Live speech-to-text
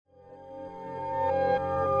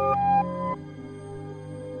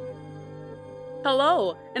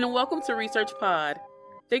Hello, and welcome to Research Pod.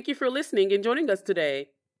 Thank you for listening and joining us today.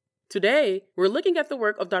 Today, we're looking at the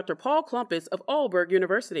work of Dr. Paul Klumpus of Aalborg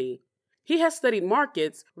University. He has studied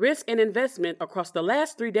markets, risk, and investment across the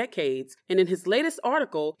last 3 decades, and in his latest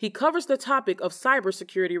article, he covers the topic of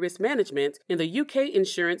cybersecurity risk management in the UK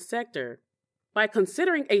insurance sector. By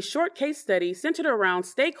considering a short case study centered around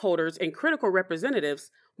stakeholders and critical representatives,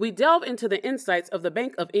 we delve into the insights of the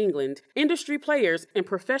Bank of England, industry players, and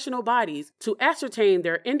professional bodies to ascertain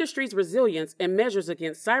their industry's resilience and measures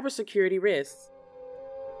against cybersecurity risks.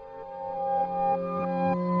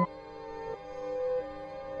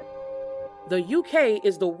 The UK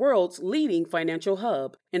is the world's leading financial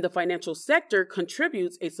hub, and the financial sector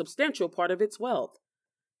contributes a substantial part of its wealth.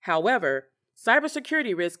 However,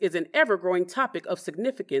 cybersecurity risk is an ever-growing topic of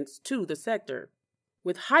significance to the sector.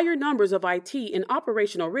 With higher numbers of IT and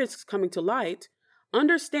operational risks coming to light,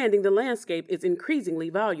 understanding the landscape is increasingly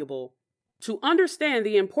valuable. To understand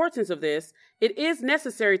the importance of this, it is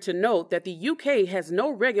necessary to note that the UK has no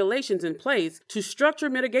regulations in place to structure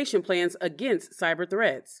mitigation plans against cyber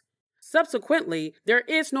threats. Subsequently, there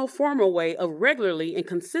is no formal way of regularly and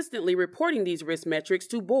consistently reporting these risk metrics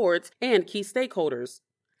to boards and key stakeholders.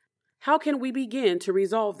 How can we begin to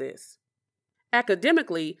resolve this?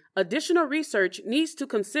 Academically, additional research needs to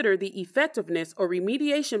consider the effectiveness or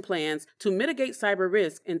remediation plans to mitigate cyber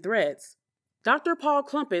risk and threats. Dr. Paul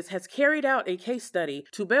Klumpus has carried out a case study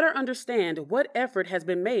to better understand what effort has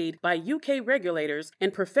been made by UK regulators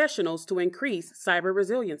and professionals to increase cyber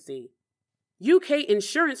resiliency. UK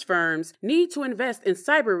insurance firms need to invest in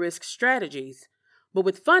cyber risk strategies, but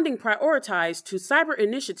with funding prioritized to cyber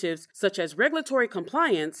initiatives such as regulatory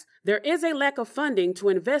compliance, there is a lack of funding to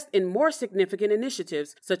invest in more significant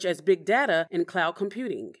initiatives such as big data and cloud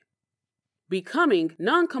computing. Becoming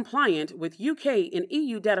non-compliant with UK and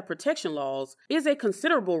EU data protection laws is a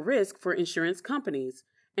considerable risk for insurance companies,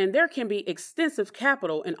 and there can be extensive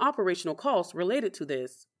capital and operational costs related to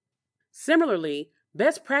this. Similarly,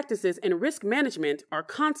 best practices in risk management are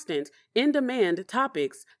constant, in-demand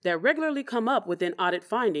topics that regularly come up within audit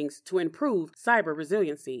findings to improve cyber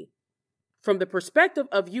resiliency. From the perspective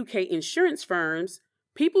of UK insurance firms,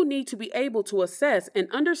 people need to be able to assess and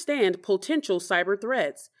understand potential cyber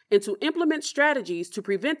threats and to implement strategies to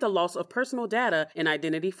prevent the loss of personal data and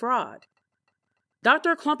identity fraud.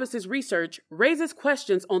 Dr. Klumpus's research raises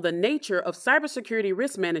questions on the nature of cybersecurity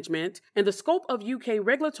risk management and the scope of UK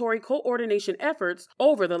regulatory coordination efforts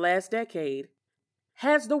over the last decade.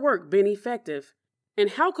 Has the work been effective?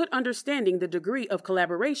 And how could understanding the degree of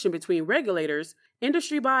collaboration between regulators,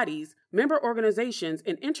 industry bodies, member organizations,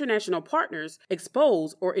 and international partners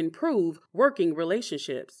expose or improve working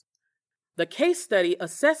relationships? The case study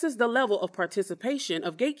assesses the level of participation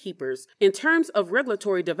of gatekeepers in terms of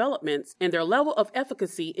regulatory developments and their level of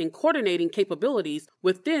efficacy in coordinating capabilities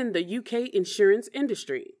within the UK insurance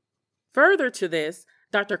industry. Further to this,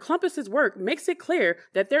 Dr. Klumpus's work makes it clear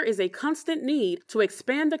that there is a constant need to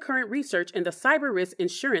expand the current research in the cyber risk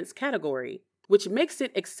insurance category, which makes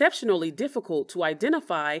it exceptionally difficult to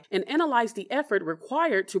identify and analyze the effort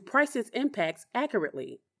required to price its impacts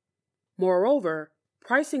accurately. Moreover,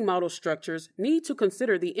 pricing model structures need to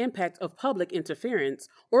consider the impact of public interference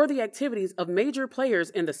or the activities of major players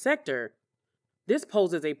in the sector. This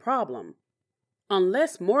poses a problem.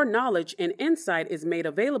 Unless more knowledge and insight is made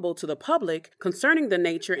available to the public concerning the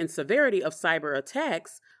nature and severity of cyber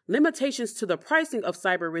attacks, limitations to the pricing of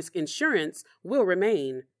cyber risk insurance will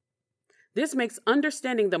remain. This makes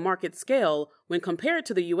understanding the market scale, when compared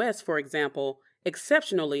to the US, for example,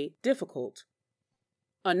 exceptionally difficult.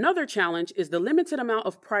 Another challenge is the limited amount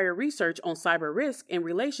of prior research on cyber risk in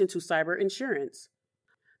relation to cyber insurance.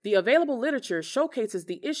 The available literature showcases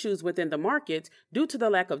the issues within the market due to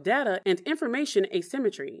the lack of data and information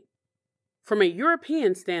asymmetry. From a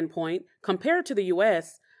European standpoint, compared to the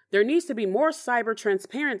US, there needs to be more cyber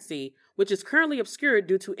transparency, which is currently obscured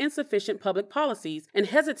due to insufficient public policies and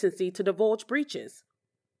hesitancy to divulge breaches.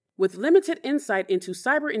 With limited insight into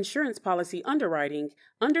cyber insurance policy underwriting,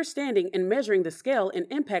 understanding and measuring the scale and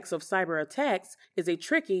impacts of cyber attacks is a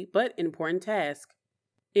tricky but important task.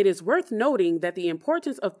 It is worth noting that the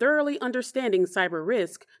importance of thoroughly understanding cyber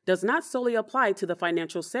risk does not solely apply to the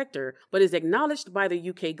financial sector, but is acknowledged by the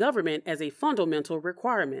UK government as a fundamental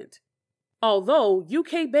requirement. Although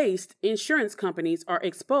UK-based insurance companies are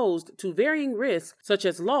exposed to varying risks such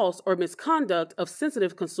as loss or misconduct of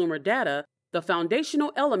sensitive consumer data, the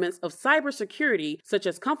foundational elements of cybersecurity, such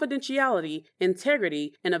as confidentiality,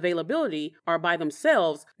 integrity, and availability, are by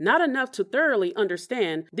themselves not enough to thoroughly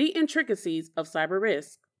understand the intricacies of cyber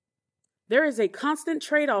risk. There is a constant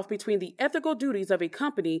trade-off between the ethical duties of a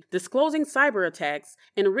company disclosing cyber attacks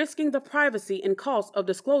and risking the privacy and cost of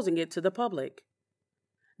disclosing it to the public.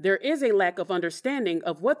 There is a lack of understanding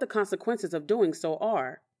of what the consequences of doing so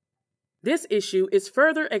are. This issue is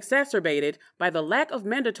further exacerbated by the lack of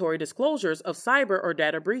mandatory disclosures of cyber or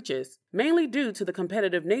data breaches, mainly due to the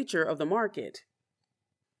competitive nature of the market.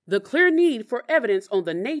 The clear need for evidence on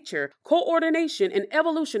the nature, coordination, and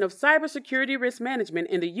evolution of cybersecurity risk management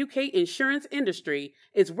in the UK insurance industry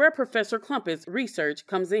is where Professor Klump's research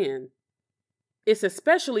comes in. It's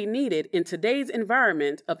especially needed in today's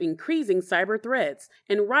environment of increasing cyber threats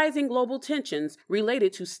and rising global tensions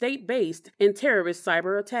related to state-based and terrorist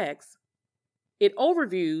cyber attacks. It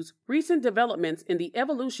overviews recent developments in the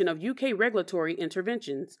evolution of UK regulatory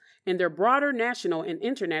interventions and their broader national and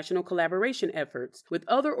international collaboration efforts with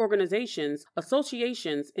other organizations,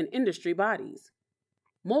 associations, and industry bodies.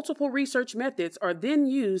 Multiple research methods are then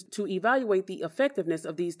used to evaluate the effectiveness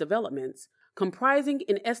of these developments, comprising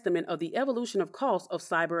an estimate of the evolution of costs of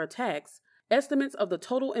cyber attacks, estimates of the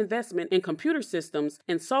total investment in computer systems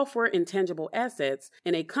and software intangible assets,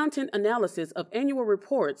 and a content analysis of annual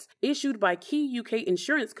reports issued by key UK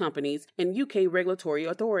insurance companies and UK regulatory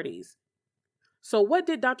authorities. So what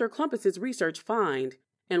did Dr. Klump's research find,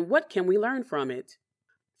 and what can we learn from it?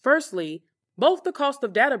 Firstly, both the cost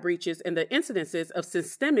of data breaches and the incidences of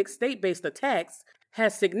systemic state-based attacks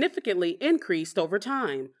has significantly increased over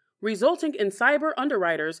time, resulting in cyber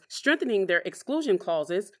underwriters strengthening their exclusion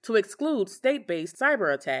clauses to exclude state-based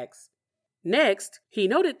cyber attacks. Next, he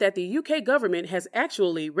noted that the UK government has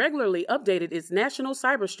actually regularly updated its national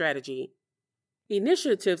cyber strategy.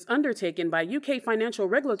 Initiatives undertaken by UK financial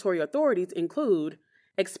regulatory authorities include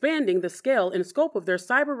expanding the scale and scope of their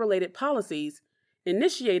cyber-related policies,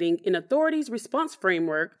 initiating an authorities' response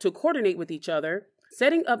framework to coordinate with each other,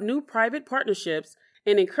 setting up new private partnerships,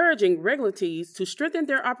 and encouraging regulatees to strengthen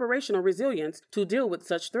their operational resilience to deal with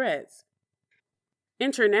such threats.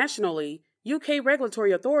 Internationally, UK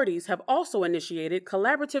regulatory authorities have also initiated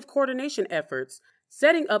collaborative coordination efforts,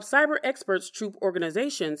 setting up cyber experts troop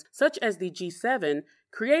organizations such as the G7,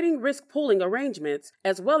 creating risk pooling arrangements,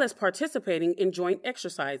 as well as participating in joint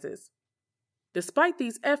exercises. Despite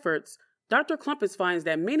these efforts, Dr. Klump's finds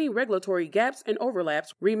that many regulatory gaps and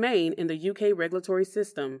overlaps remain in the UK regulatory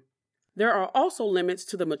system. There are also limits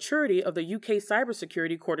to the maturity of the UK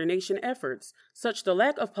cybersecurity coordination efforts, such as the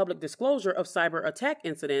lack of public disclosure of cyber attack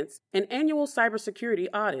incidents and annual cybersecurity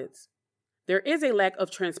audits. There is a lack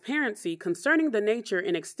of transparency concerning the nature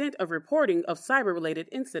and extent of reporting of cyber-related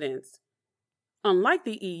incidents. Unlike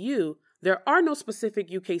the EU, there are no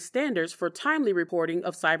specific UK standards for timely reporting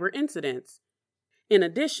of cyber incidents. In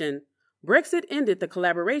addition, Brexit ended the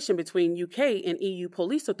collaboration between UK and EU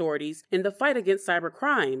police authorities in the fight against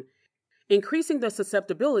cybercrime, increasing the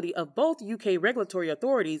susceptibility of both UK regulatory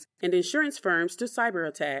authorities and insurance firms to cyber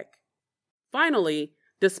attack. Finally,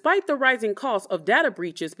 despite the rising cost of data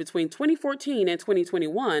breaches between 2014 and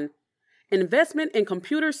 2021, investment in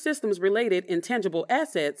computer systems-related intangible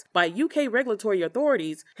assets by UK regulatory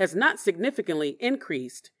authorities has not significantly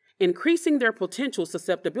increased, increasing their potential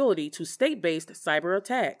susceptibility to state-based cyber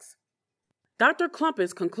attacks. Dr.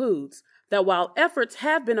 Klump concludes that while efforts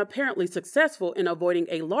have been apparently successful in avoiding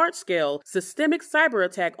a large-scale systemic cyber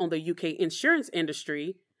attack on the UK insurance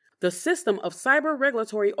industry, the system of cyber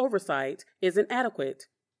regulatory oversight is inadequate.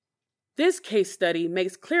 This case study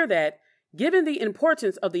makes clear that, given the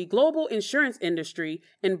importance of the global insurance industry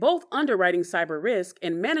in both underwriting cyber risk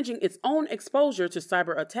and managing its own exposure to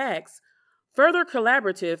cyber attacks, further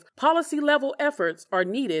collaborative, policy-level efforts are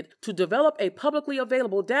needed to develop a publicly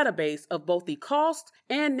available database of both the cost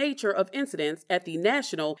and nature of incidents at the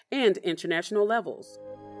national and international levels.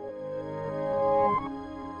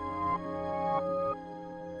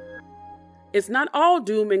 It's not all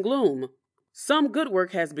doom and gloom. Some good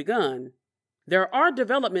work has begun. There are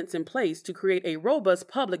developments in place to create a robust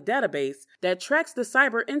public database that tracks the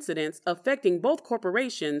cyber incidents affecting both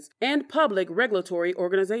corporations and public regulatory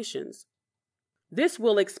organizations. This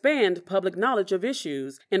will expand public knowledge of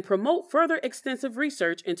issues and promote further extensive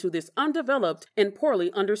research into this undeveloped and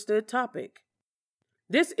poorly understood topic.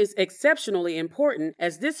 This is exceptionally important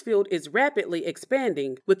as this field is rapidly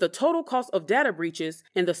expanding, with the total cost of data breaches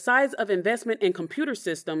and the size of investment in computer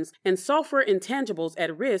systems and software intangibles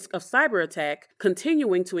at risk of cyber attack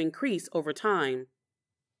continuing to increase over time.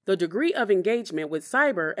 The degree of engagement with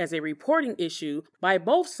cyber as a reporting issue by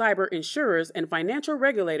both cyber insurers and financial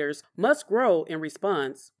regulators must grow in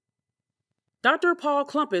response. Dr. Paul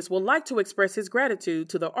Klumpus would like to express his gratitude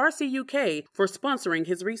to the RCUK for sponsoring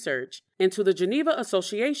his research, and to the Geneva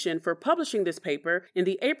Association for publishing this paper in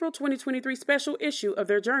the April 2023 special issue of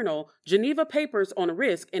their journal, Geneva Papers on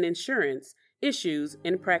Risk and Insurance, Issues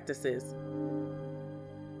and Practices.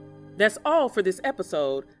 That's all for this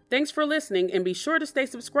episode. Thanks for listening, and be sure to stay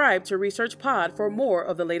subscribed to Research Pod for more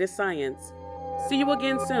of the latest science. See you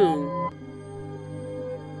again soon.